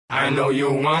I know you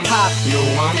want pop, you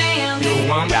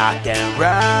want rock and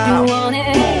roll. You want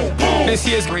it? This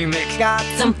year's remix Got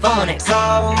some phonics.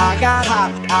 I got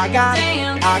pop, I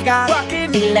got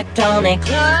rockin' Electronic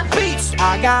beats.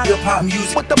 I got hip hop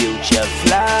music with the future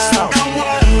flow. don't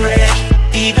worry,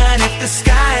 even if the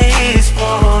sky is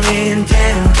falling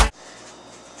down.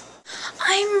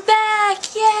 I'm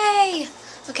back! Yay!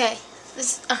 Okay,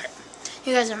 okay.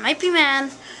 You guys might be mad.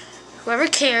 Whoever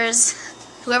cares,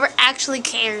 whoever actually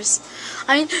cares.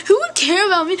 I mean, who would care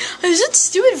about me? I was in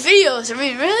stupid videos. I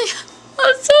mean, really?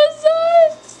 I'm so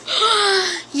sorry.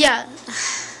 Yeah.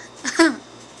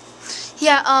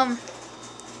 Yeah.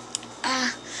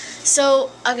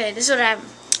 So okay, this is what happened.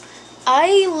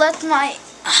 I left my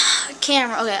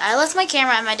camera. Okay, I left my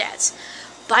camera at my dad's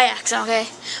by accident. Okay,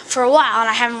 for a while, and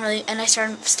I haven't really. And I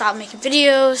stopped making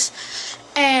videos,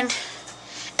 and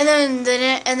then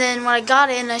when I got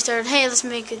in, I started, hey, let's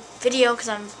make a video because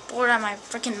I'm bored out of my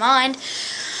freaking mind.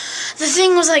 The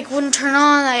thing was like wouldn't turn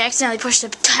on. I accidentally pushed the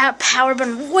power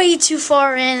button way too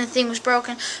far in. The thing was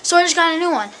broken, so I just got a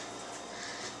new one.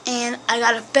 And I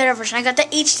got a better version. I got the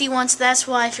HD one, so that's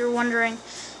why, if you're wondering,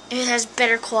 if it has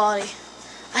better quality.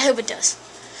 I hope it does.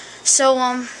 So,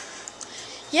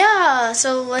 yeah,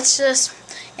 so let's just,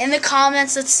 in the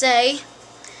comments, let's say,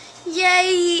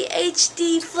 yay,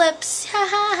 HD flips,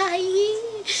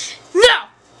 no!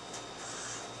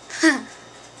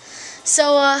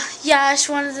 So, yeah, I just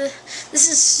wanted to, this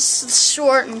is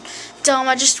short and dumb.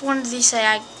 I just wanted to say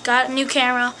I got a new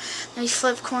camera, a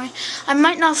flip coin. I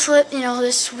might not flip,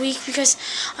 this week because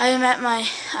I'm at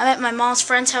my mom's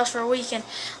friend's house for a week and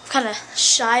I'm kind of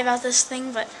shy about this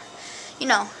thing, but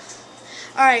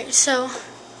Alright, so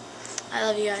I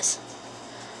love you guys.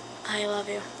 I love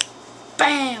you.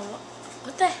 Bam!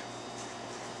 What the?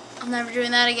 I'm never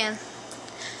doing that again.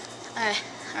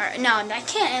 Alright, no, I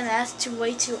can't end that. That's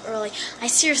way too early. I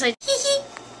seriously.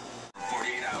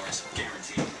 48 hours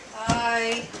guaranteed.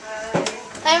 Hi.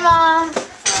 Hey, Mom.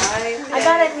 Hi. I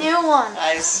got a new one.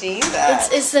 I see that.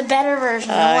 It's the better version.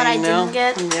 The one I didn't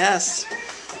get. Yes.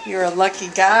 You're a lucky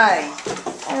guy.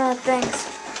 Oh, thanks.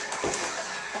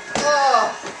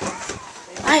 Oh.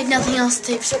 I had nothing else to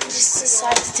tape, so I just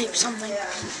decided to tape something.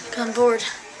 'Cause I'm bored.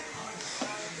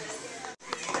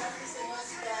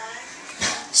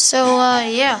 So,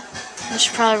 yeah. This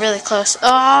is probably really close.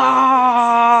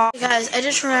 Oh! Guys, I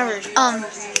just remembered.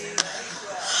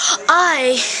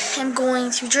 I am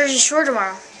going to Jersey Shore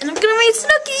tomorrow. And I'm gonna meet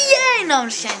Snooki! Yay! No, I'm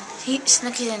just kidding.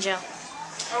 Snooki's in jail.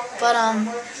 But,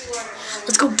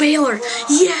 let's go Baylor!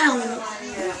 Yeah!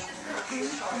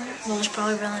 Well, it's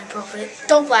probably really inappropriate.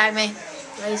 Don't flag me,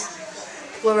 please.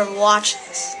 Whoever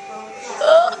watches.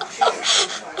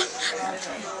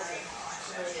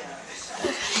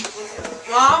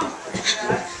 Mom,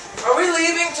 are we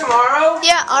leaving tomorrow?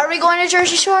 Yeah, are we going to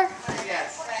Jersey Shore?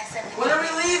 Yes. When are we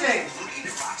leaving?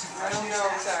 I don't know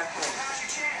exactly.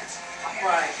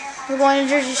 Why? We're going to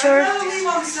Jersey Shore. We're going to leave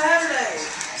on Saturday.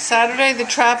 Saturday, the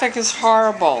traffic is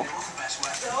horrible.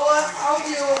 So I'll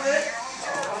deal with it.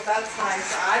 Oh, that's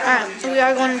nice. Alright, we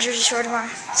are going to Jersey Shore tomorrow.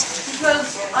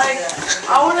 Because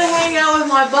I want to hang out with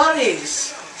my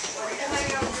buddies.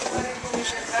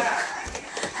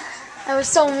 That was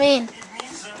so mean.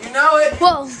 You know it.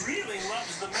 Whoa.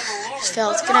 Just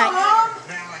failed. Good night. I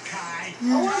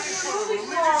want to see a movie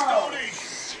tomorrow.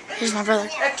 Here's my brother.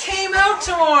 It came out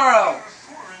tomorrow.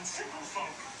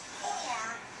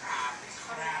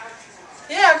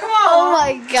 Yeah, come on. Oh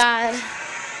my god.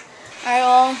 Alright,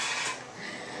 well.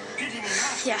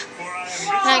 Yeah.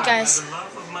 Good night, guys.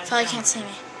 Probably can't see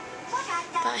me.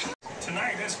 Bye.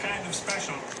 Tonight is kind of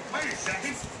special. Wait a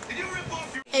second. Did you rip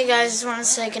off your... Hey guys, just want to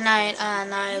say goodnight,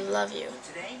 and I love you.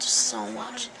 Just so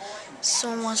much.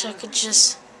 So much I could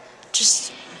just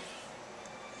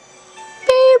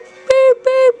beep, beep,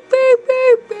 beep, beep,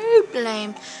 beep, beep,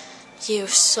 blame you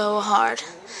so hard.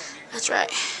 That's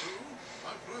right.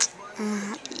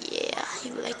 Yeah,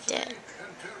 you like that.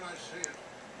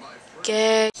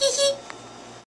 Good.